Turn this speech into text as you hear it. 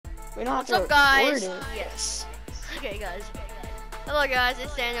We don't have What's to up, guys? record it. Yes. Okay, guys. Hello, guys.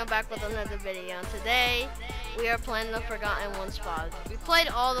 It's Daniel back with another video. Today, we are playing the Forgotten Ones spot. We played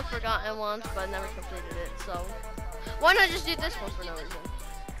all the Forgotten Ones, but never completed it. So, why not just do this one for no reason?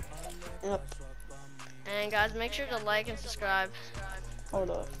 Yep. And guys, make sure to like and subscribe. Hold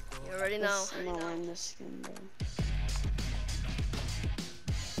up. You already know. I'm not wearing this skin, bro.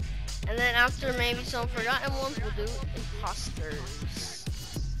 And then after maybe some Forgotten Ones, we'll do Imposters.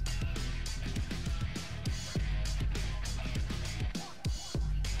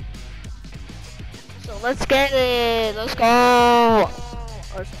 So let's get it. Let's go. Oh,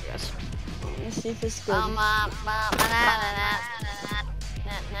 sorry, guys. Let's see if it's good.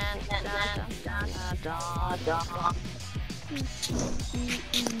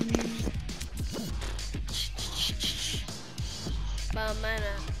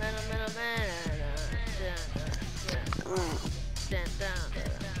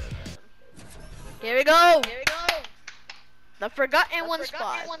 Here we go. The Forgotten One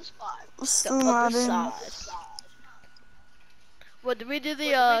spot. What's The other side. What, did we do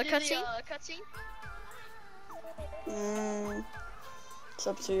the cutscene? It's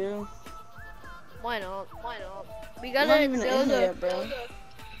up to you. Why not? We I'm gotta not even in build here, bro.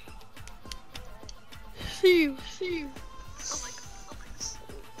 See you.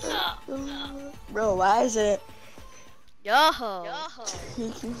 Bro, why is it? Yo.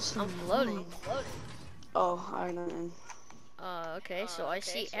 I'm floating. Oh, I don't. Okay, so I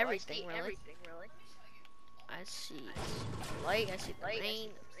see everything, really. I see light, I see the rain.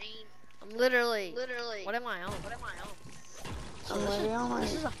 I'm literally, what am I on? So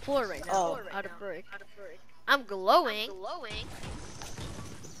this is a floor right now, out of brick. I'm glowing.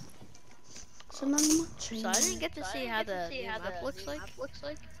 So I didn't get to see how the new map looks like.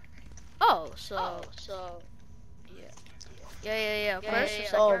 Oh, so yeah. First or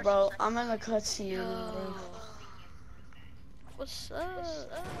second? Oh, bro, I'm in a cutscene, bro. What's up?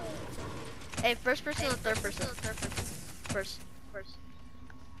 Hey, first person or third person? First.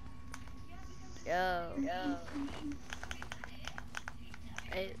 Yo.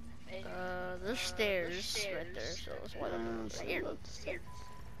 Hey, there's stairs right there, so let's walk over here.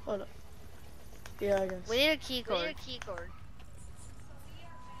 Hold up. Yeah, I guess. We need a key card.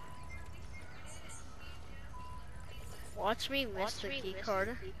 Watch me miss the key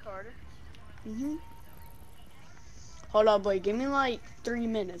card. Hold up, boy. Give me like 3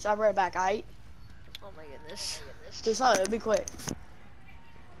 minutes. I'll be right back, aight? Oh my goodness. Just it'll be quick.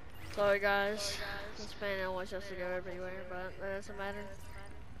 Sorry guys. This man wants us to go everywhere, but that doesn't matter.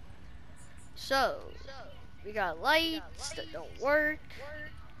 So, we got lights that don't work.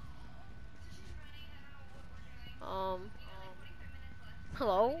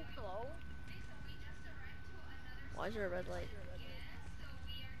 Hello? Why is there a red light?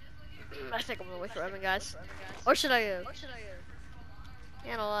 I think I'm gonna wait for Evan, guys. Or should I go?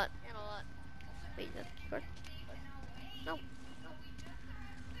 Yeah, no, what? Wait, that's the keycard? No.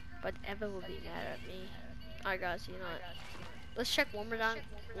 But Evan will be mad at me. Alright, guys, you know what? Let's check one more time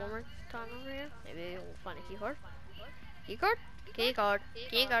over here. Maybe we'll find a keycard. Keycard.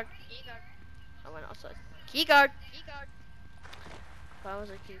 I went outside. Keycard. If I was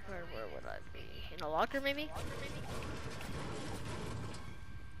a keycard, where would I be? In a locker, maybe?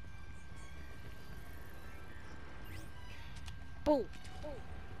 Boom.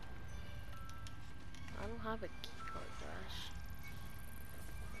 I don't have a keycard, guys.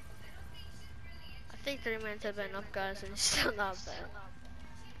 I think 3 minutes have been enough, guys, and it's still not bad.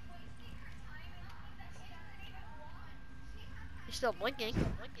 He's still blinking.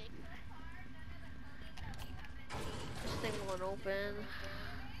 This thing won't open.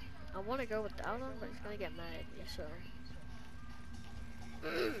 I want to go without him, but he's gonna get mad at me, so.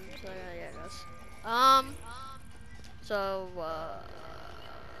 So yeah, guys. So,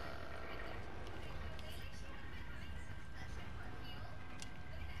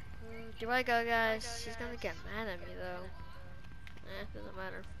 do I go, guys? He's gonna get mad at me, though. Doesn't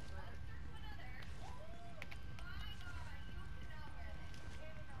matter.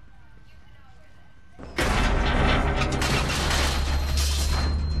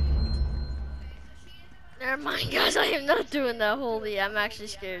 Never mind, guys. I am not doing that. Holy, I'm actually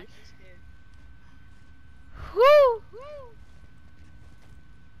scared. Whoo!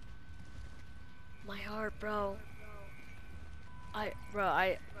 My heart, bro.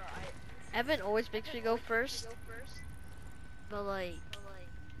 Evan always makes me go first. But like,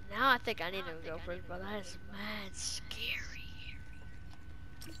 now I think I need to go first, bro. That is mad scary.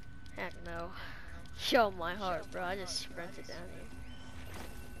 Heck no. Yo, my heart, bro. I just sprinted down here.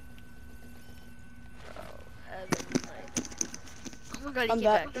 Bro, Evan, like, oh my god, he I'm came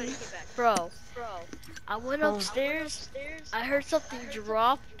back. back. Bro, I went upstairs, I heard something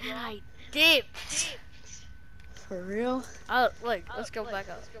drop, and I dipped. For real? Look, let's go back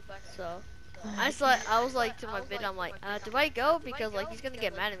up. So, I was like to my bid, I'm like, do I go? Because like he's gonna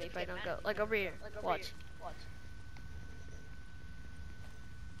get mad at me if I don't go. Like over here, watch.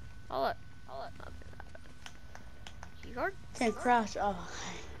 Hold up. Keycard? Can't crash. Oh.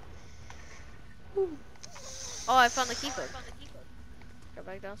 Oh, I found the keycard. Go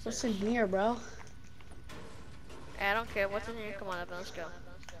back downstairs. What's in here, bro? Hey, I don't care what's in here. Come on, Evan, let's go.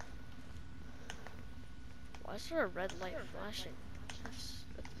 Why is there a red light flashing?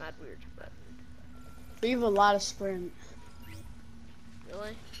 That's mad weird. But We have a lot of sprint.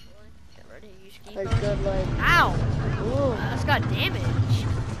 really? Get ready. Use key Like card. good, like. Ow! Ooh. That's got damage.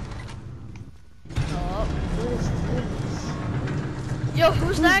 Oh. What is this? Yo,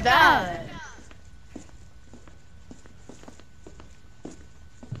 who's that guy?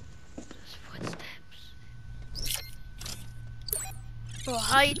 Footsteps. Bro,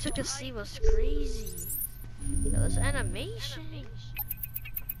 how you took a seat was crazy. Yo, this animation.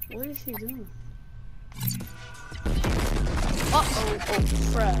 What is he doing? Uh-oh. Oh,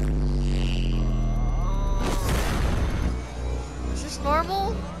 Fred. Is this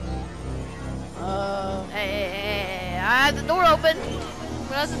normal? Hey. I had the door open.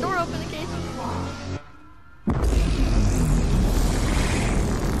 But I had the door open in case.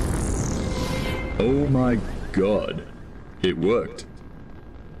 Oh my god. It worked.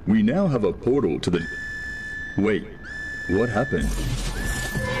 We now have a portal to the... Wait, what happened?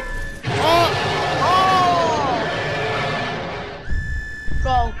 Oh!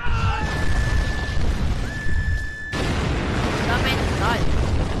 Go. That man just died.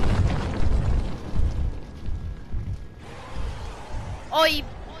 Oh, he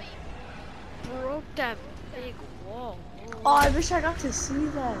broke that big wall. Oh, I wish I got to see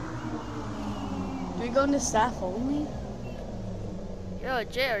that. Do we go into staff only? Yo,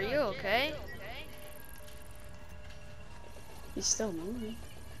 Jay, are you okay? He's still moving.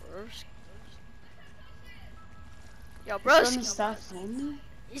 Yo, He's bro, going to staff only?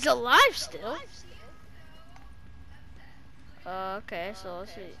 he's alive still. Okay, so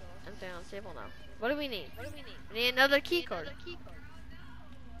let's see. Anything on the table now? What do we need? We need another key card.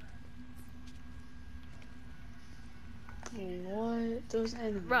 What? Those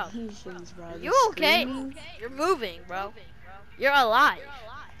animations, bro. You okay? You're moving, bro. You're alive.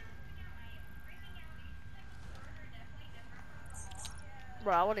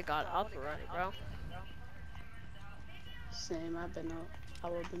 Bro, I would've got up already, bro. Same, I've been up. I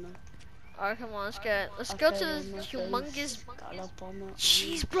would have been up. Alright, come on, let's I go to fell this on my face, humongous. got up on that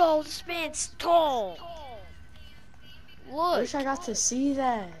Jeez, bro, this man's tall. I Look. wish I got to see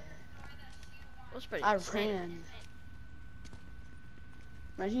that. That's pretty I insane. ran.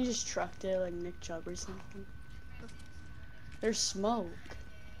 Imagine you just trucked it like Nick Chubb or something. There's smoke.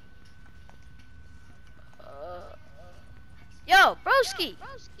 Yo, broski.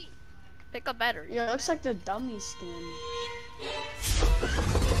 Pick up battery. Yeah, it looks like the dummy skin.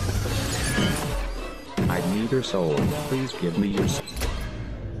 I need your soul. Please give me your soul.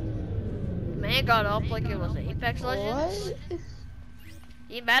 Man got up like it was Apex Legends. What?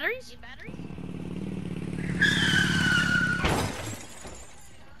 You need batteries?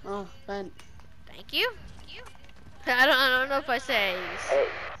 Oh, vent. Thank you. I don't know if I say. Hey,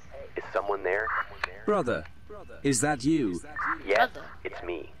 is someone there? Brother, is that you? Yes, Brother. it's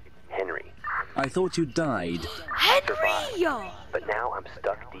me, Henry. I thought you died. Henry! But now I'm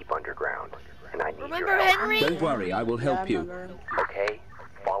stuck deep underground, and I need Remember your help. Henry? Don't worry, I will Yeah, I help you. remember him. Okay?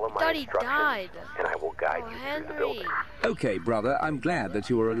 Follow my Thought he instructions, died. and I will guide Oh, you through the Henry. building. Okay, brother, I'm glad that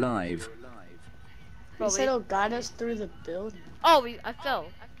you are alive. He said he'll guide us through the building. Oh, I fell.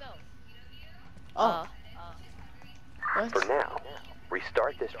 Oh, what? For now,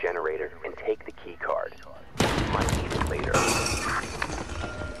 restart this generator and take the key card. Might need it later.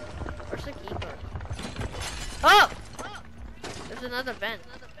 Where's the key card? Oh! There's another vent.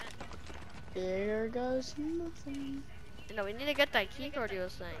 There goes nothing. No, we need to get that key card you were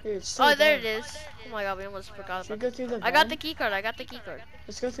saying. Dude, it's so Oh, there it dark. is. Oh my god, we almost forgot Should we about go it. through the vent? I got the key card.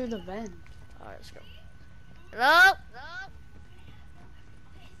 Let's go through the vent. Alright, let's go. Hello?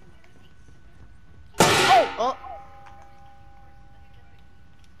 Oh! Oh!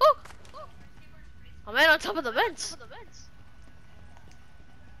 I'm right on top of the vents.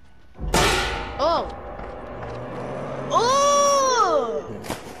 Oh! Oh!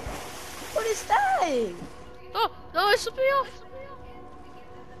 What is that? Oh, no, it should be off.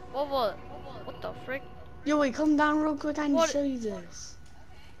 What? What the frick? Yo, wait, come down real quick. I need What? to show you this.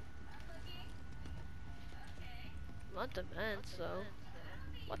 not the vent, so.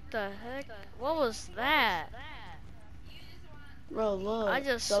 What the heck? What was that? Bro, look. I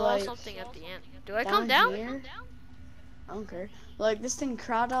just so, saw like, something at the end. Do I come down? Here, I don't care. Like, this thing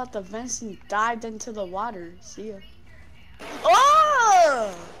crawled out the vents and dived into the water. See ya.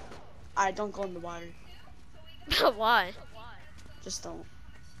 Oh! Alright, don't go in the water. Why? Just don't.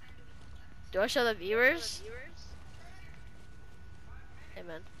 Do I show the viewers?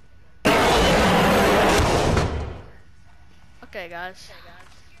 Amen. Okay, guys.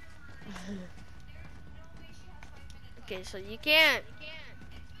 Okay, so you can't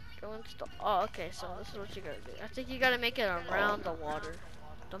go into the. Oh, okay. So this is what you gotta do. I think you gotta make it around the water.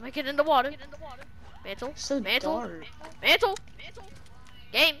 Don't make it in the water. Mantle. So Mantle. dark. Mantle.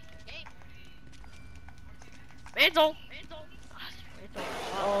 Game. Mantle. Mantle.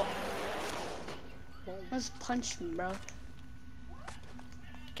 Oh. Let's punch me, bro.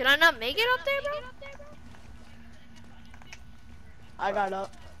 Can I not make it up there, bro? I got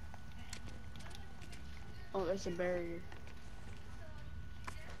up. Oh, there's a barrier.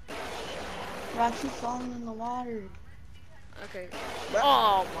 Bro, I keep falling in the water. Okay.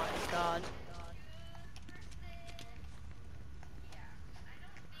 Oh my god.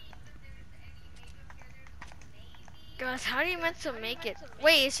 Guys, how are you meant to make it?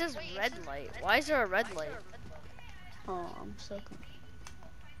 Wait, it says red light. Why is there a red light? Oh, I'm so confused.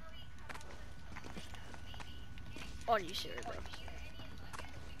 Oh, are you serious, bro?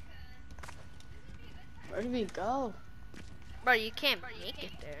 Where did we go? Bro, you can't make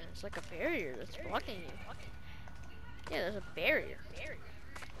it there. It's like a barrier that's blocking you. Yeah, there's a barrier.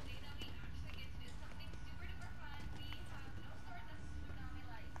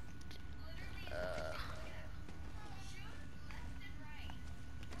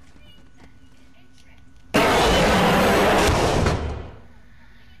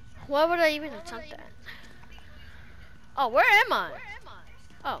 Why would I even attempt that? Oh, where am I?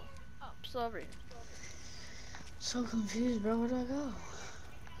 Oh, I'm still over here. So confused, bro. Where do I go?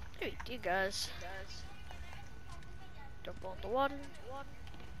 Hey, you guys. Jump on the water.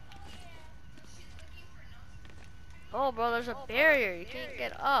 Oh, bro, there's a barrier. You can't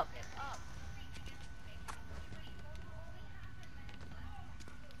get up.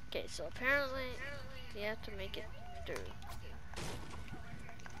 Okay, so apparently you have to make it through.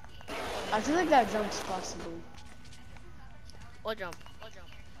 I feel like that jump's possible. What jump?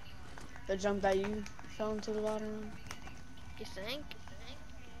 The jump that you fell into the water on. You think?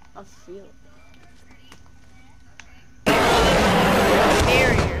 I feel it.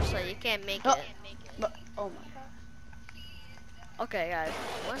 Barrier, so you can't make Oh. it. But, oh my god. Okay, guys,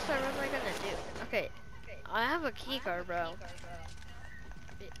 what's I really gonna do? Okay, I have a key card, bro.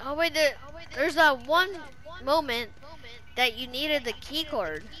 Oh wait, there's that one moment that you needed the key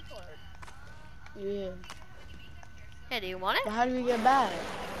card. Yeah. Hey, do you want it? But how do we get back? Does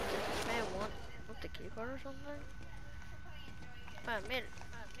this man want the key card or something? I made it.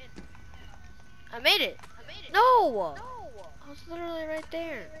 I made it. No! I was literally right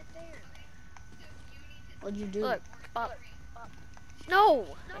there. What'd you do? Look, up.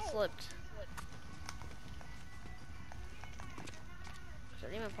 No! I slipped. Is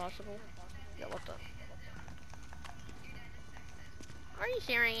that even possible? Yeah, what the? Are you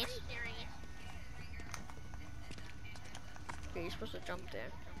serious? Okay, you're supposed to jump there.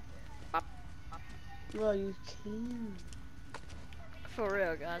 Up. Bro, you can. For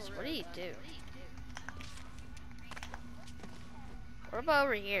real, guys, what do you do? What about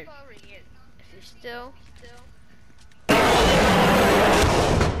over here? If you're still...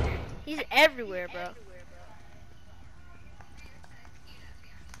 He's everywhere, bro.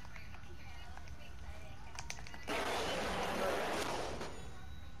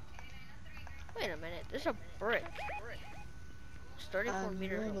 Wait a minute, there's a brick. It's 34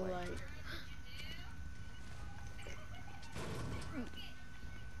 meters away.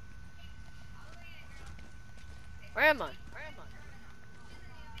 Where am I?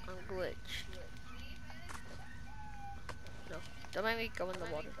 I'm glitched. No, don't make me go in the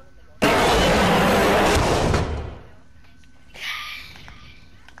water.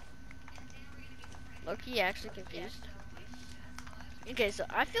 Loki actually confused. Okay, so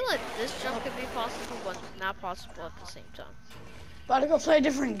I feel like this jump could be possible, but not possible at the same time. About to go play a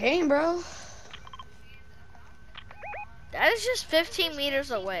different game, bro. That is just 15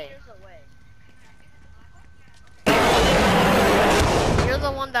 meters away. You're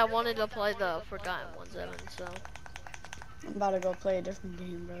the one that wanted to play the Forgotten Ones, Evan, so. I'm about to go play a different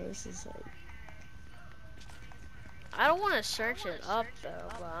game, bro. This is like... I don't want to search it up, though,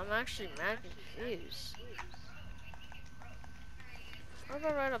 but I'm actually mad confused. What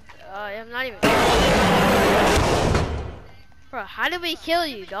about right up there? I'm not even... Bro, how did we kill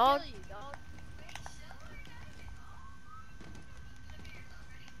you, dog?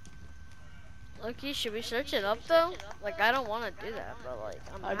 Loki, should we search it up though? Like, I don't want to do that, but like,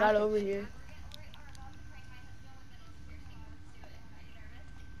 I got over here.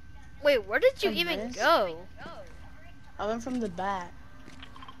 Wait, where did you From even this? go? I went from the back.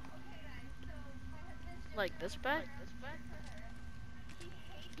 Like this back?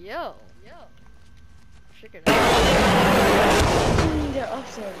 Yo. Chicken. They're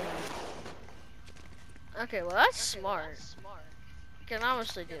upside down. Okay, well that's smart. Can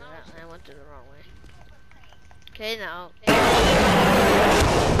honestly do that. I went through the wrong way. Okay, now.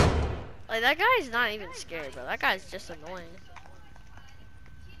 Like that guy's not even scary, bro. That guy's just annoying.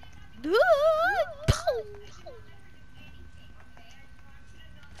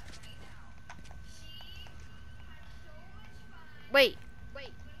 Wait.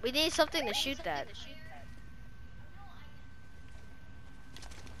 We need something to shoot that.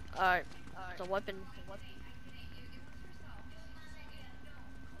 Alright. It's a weapon.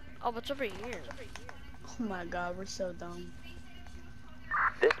 Oh, what's over here? Oh my god, we're so dumb.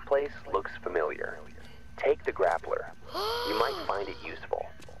 This place looks familiar. Take the grappler. You might find it useful.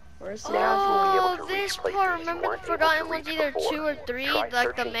 Where's the Now you'll be able to reach this places part. you Remember weren't the able Forgotten to Ones, reach either before. 2 or 3? Try Like the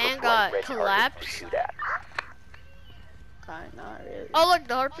searching man for got bright red targets to collapsed. shoot at. not really. Oh, look,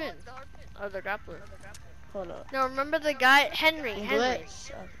 the harpoon. Or the grappler. Hold up. No, remember the guy, Henry.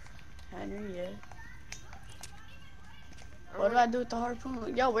 Glitch. Henry, yeah. What do I do with the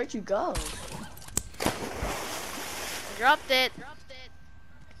harpoon? Yo, where'd you go? Dropped it.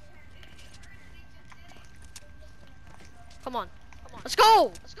 Come on. Let's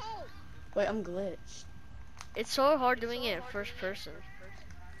go! Wait, I'm glitched. It's so hard doing it in first person.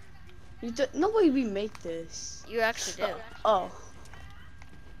 No way we make this. You actually did. Oh.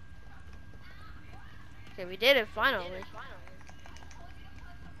 Okay, we did it finally.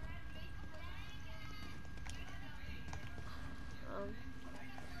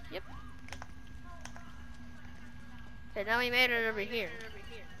 Yep. Okay, now we made it over here.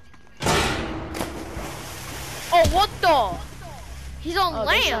 Oh, what the? He's on Oh,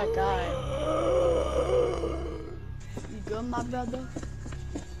 that's land. that guy. You good, my brother?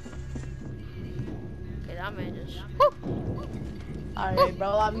 Okay, that man just. Alright, bro,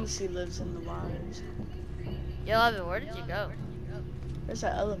 obviously lives in the waters. Yo, Evan, where did you go? There's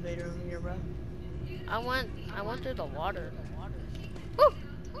an elevator over here, bro. I went through the water. Woo!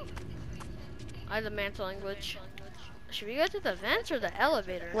 I have the mantle language. Should we go to the vents or the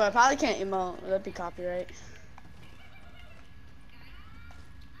elevator? Well, I probably can't emote. That'd be copyright.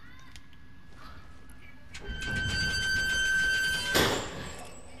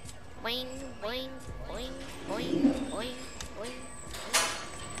 Boing, boing, boing, boing, boing, boing.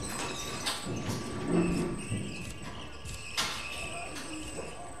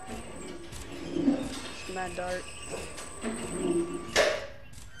 It's mad dark.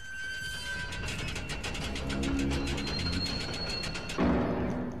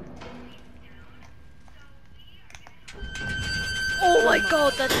 Oh my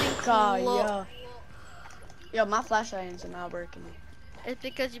god, that thing God, flew up. yo. Yo, my flashlight is not working. It's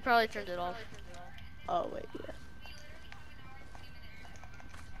because you probably turned it off. Oh, wait, yeah.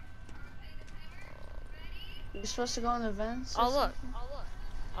 You're supposed to go in the vents? or Oh look.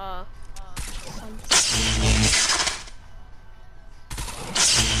 something?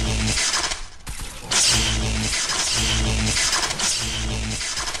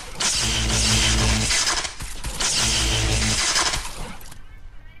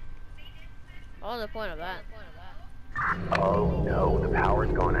 What was the point of that? Oh no, the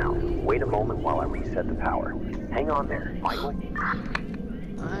power's gone out. Wait a moment while I reset the power. Hang on there, Michael.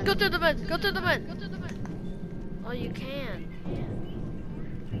 Alright. Go through the vent. Go through the vent. Oh, you can.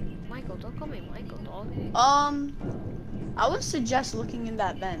 Michael, don't call me Michael, dog. I would suggest looking in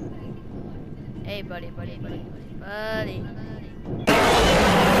that vent. Hey, buddy. Are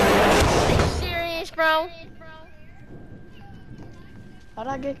you serious, bro? How'd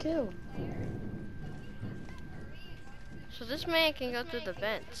I get killed? So this man can go through the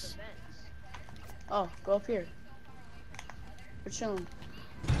vents. Oh, go up here. We're chilling.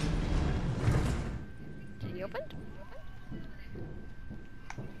 Did he open?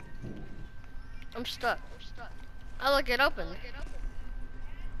 I'm stuck. Oh, look, it opened.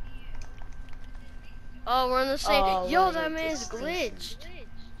 Oh, we're on the same. Oh, Yo, what that a man's distance. glitched.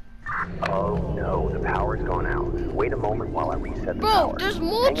 Oh no, the power's gone out. Wait a moment while I reset the Bro, power. there's Hang on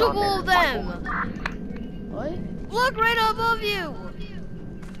multiple there, of them. What? Look right above you.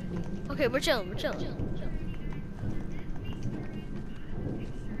 Okay, we're chilling.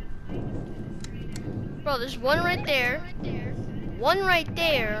 Bro, there's one right there. One right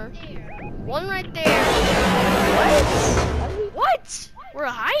there. One right there. What? We're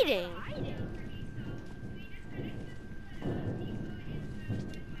hiding.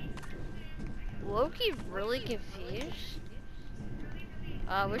 Loki really confused.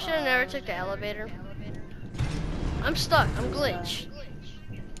 We should have never took the elevator. I'm stuck. I'm glitched.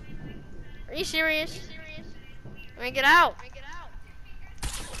 Are you serious? I mean, get out.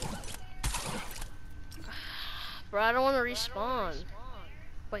 Bro, I don't want to respawn.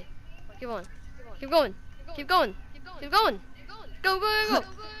 Wait. Keep on. Keep going. Keep going. Keep going. Go, go, go, go.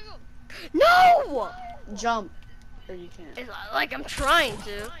 No! Jump. Or you can't. It's like I'm trying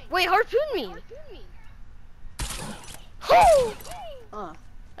to. Wait, harpoon me. Oh!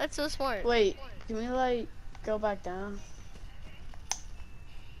 That's so smart. Wait, can we like go back down?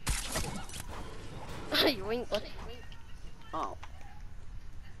 Yoink. Oh.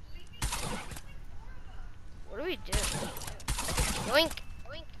 What do we do? Yoink.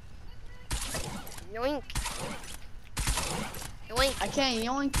 Yoink. Yoink. I can't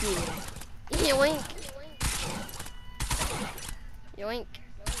yoink you. Yoink. Yoink.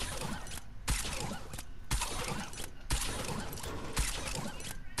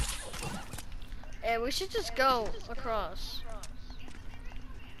 And we should just go across.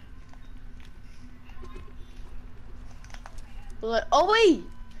 Like, oh wait!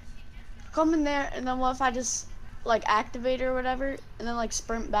 Come in there, and then what if I just like activate or whatever, and then like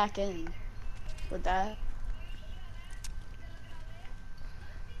sprint back in with that?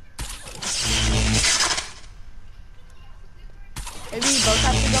 Maybe we both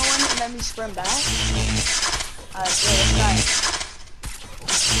have to go in and then we sprint back. Alright, yeah, let's try it.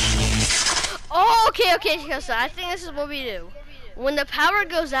 Oh, okay, okay, so I think this is what we do. When the power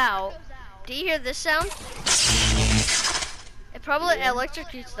goes out, do you hear this sound? It probably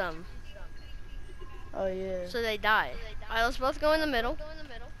electrocutes them. Oh yeah. So they die. Alright, let's both go in the middle.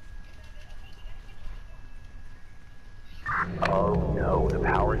 Oh no, the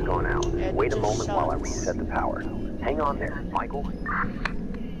power's gone out. It Wait a just moment while I sucks. reset the power. Hang on there, Michael.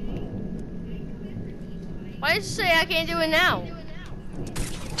 Why does it say I can't do it now?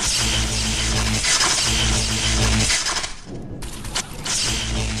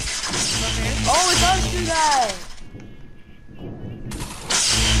 Oh, it does do that!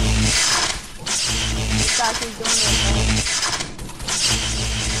 This guy keeps doing it,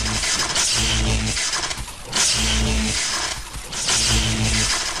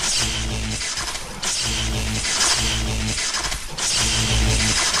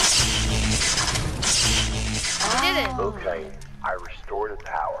 We did it. Okay, I restored the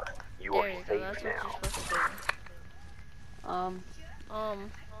power. You are There you go, safe that's what now. you're supposed to do.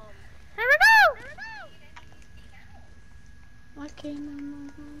 Here we go! Why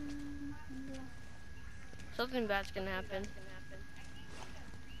can't Something bad's gonna happen.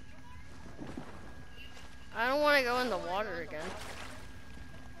 I don't want to go in the water again.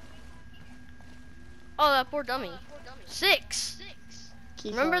 Oh, that poor dummy. 6. Key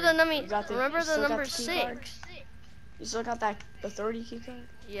Remember card. the number. You got Remember you the still got number key card? 6. You still got that authority key card?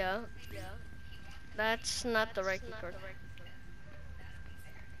 Yeah. That's not the right key card.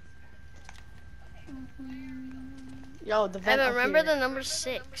 Yo, the Hey, vent but up remember here. the number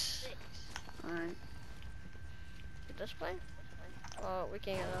 6. Alright. Get this plane? Oh, we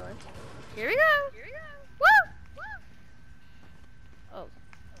can't get that way. Here we go. Woo! Oh.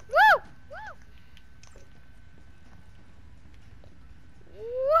 Woo!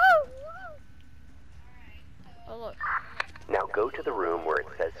 Woo! Oh, look. Now go to the room where it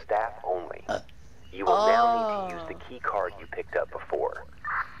says staff only. You will now need to use the key card you picked up before.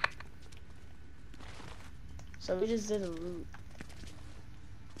 So we just did a loop.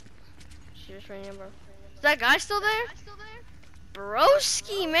 She just ran in, bro. Is that guy still there?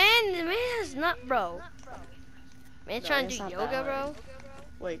 Broski, man. The man is not, bro. Man, No, trying to it's do not that yoga, hard. bro.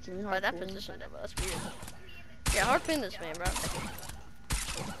 Wait, can we By that harpoon? position, though, bro. That's weird. Yeah, harpoon this man, bro.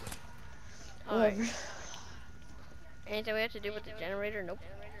 Alright. Whatever. Anything we have to do with the generator? Nope.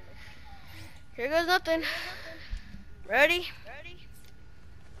 Here goes nothing. Ready?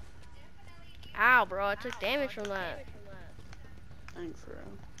 Ow, bro. I took damage from that. Ain't for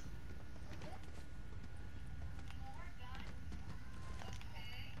real.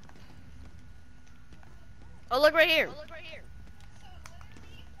 Oh, look right here.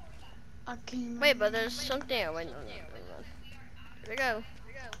 I can't. Wait, but there's something. Oh, wait, no, no, wait, no. Here we go.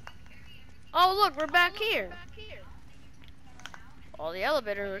 Oh, look, we're back here. All the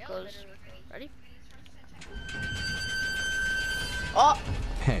elevators are closed. Ready? Oh,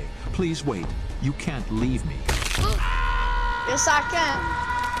 Hey, please wait. You can't leave me. yes I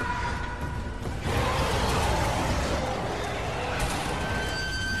can.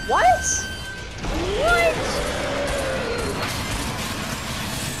 What? What?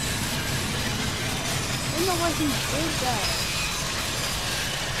 I don't know why he did that.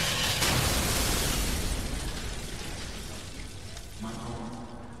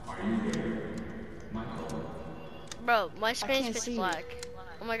 Bro, my I screen's can't pitch see black.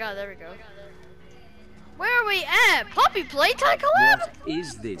 Oh my god, there we go. Where are we at? Puppy Playtime collab? What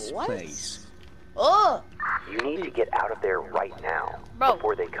is this What? place? Oh! You need to get out of there right now Bro.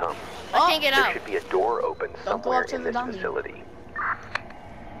 before they come. I can't get There out. should be a door open Don't go somewhere up to in the this dummy. facility.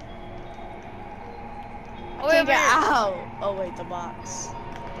 Oh, Can't wait, get out. Oh wait, the box.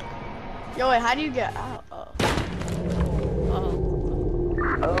 Yo, wait, how do you get out? Oh.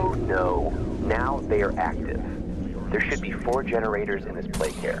 Oh no, now they are active. There should be 4 generators in this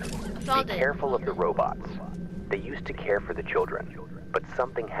playcare. found Be it. careful of the robots. They used to care for the children, but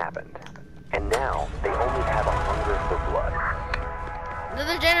something happened. And now they only have a hunger for blood. There's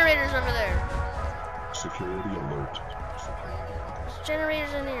the generators over there. Security alert. There's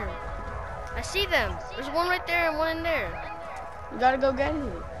generators in here. I see them. There's one right there and one in there. You gotta go get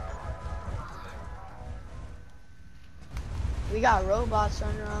it. We got robots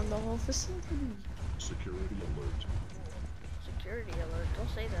running around the whole facility. Security alert. Security alert. Don't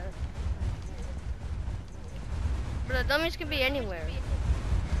say that. But the dummies could be anywhere.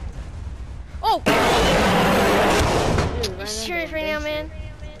 Oh! Dude, You right serious under right the now, bench. man?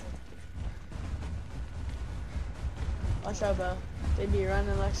 Watch out, bro. They be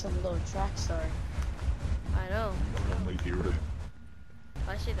running like some little track star. I know. Only here to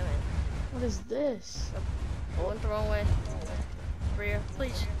I see them, man. What is this? I went the wrong way. Over here,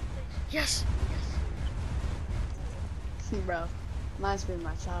 please. Yes. Bro, reminds me of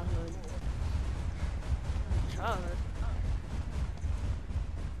my childhood. Childhood.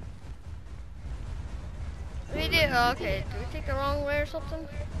 We did. Oh, okay. Did we take the wrong way or something?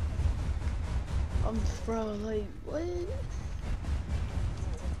 Bro, like, what? we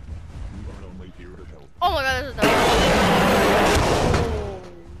are only here to help. Oh my god, there's a dummy. Oh.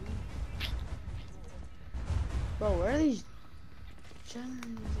 Bro, where are these generators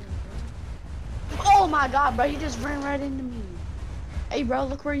at, bro? Oh my god, bro, you just ran right into me. Hey, bro,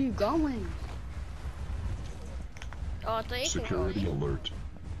 look where you going. Oh, I thought you can go. Security alert.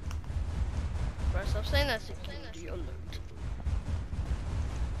 Bro, stop saying that. Security alert.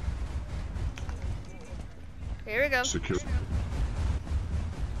 Here we go. Security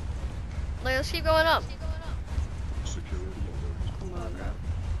Let's keep going up. alert. Come on, bro.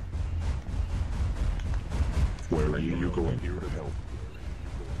 Where are you going? Here to help.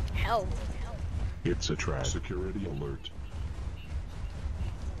 Hell. It's a trap. Security alert.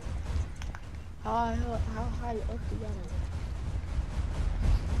 How high up you gotta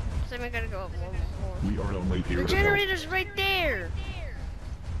So we gotta go up one more. We are only here The to help. generator's right there.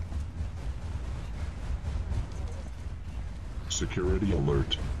 Security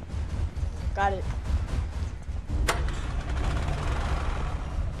alert. Got it.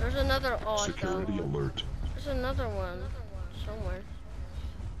 There's another. Oh, I Security fell. alert. There's another one somewhere.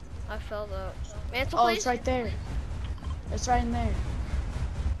 I fell though. Mantle, Oh, please. it's right there. It's right in there.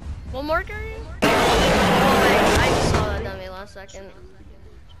 One more, Gary? Oh, wait. I just saw that dummy last second.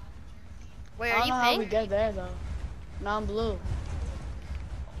 Wait, I are don't you know how we pink? get there though. No, I'm blue.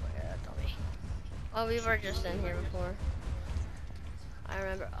 Yeah, dummy. Oh, we were just in here before. I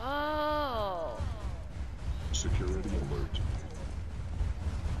remember. Oh. Security alert.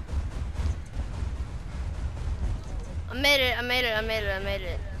 I made it. I made it. I made it. I made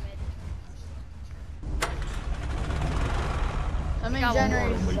it. How many Got one more.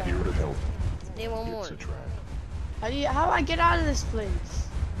 generators? Only is here that? to help. Need one more. It's a trap. How do I get out of this place?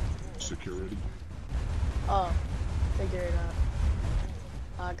 Security. Oh, figure it out.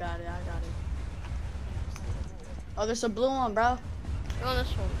 I got it. I got it. Oh, there's a blue one, bro. Go on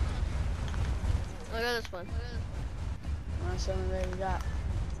this one. Look at this one. That's the only way we got.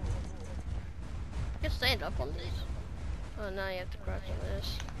 You can stand up on these. Oh, now you have to crouch on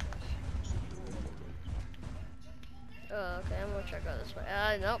this. Oh, okay, I'm gonna try to go this way.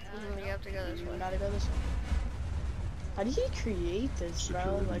 Nope, you have to go this way. Gotta go this way. How do you create this, bro?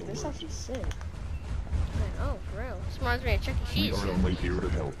 Security Like, this is alert. actually sick. Oh, for real. This reminds me of Chuck E. We Cheese. are only here to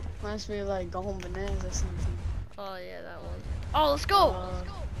help. Reminds me of like going bananas or something. Oh, yeah, that one. Oh, let's go!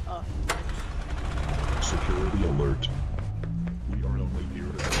 Oh, Security alert. We are only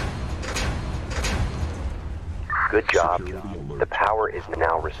here to help. Good job. Security alert. The power is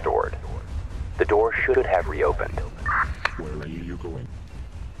now restored. The door should have reopened. Where are you going?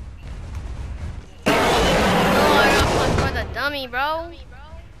 Oh, I got punched by the dummy, bro.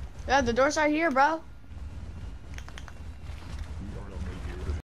 yeah, the door's right here, bro.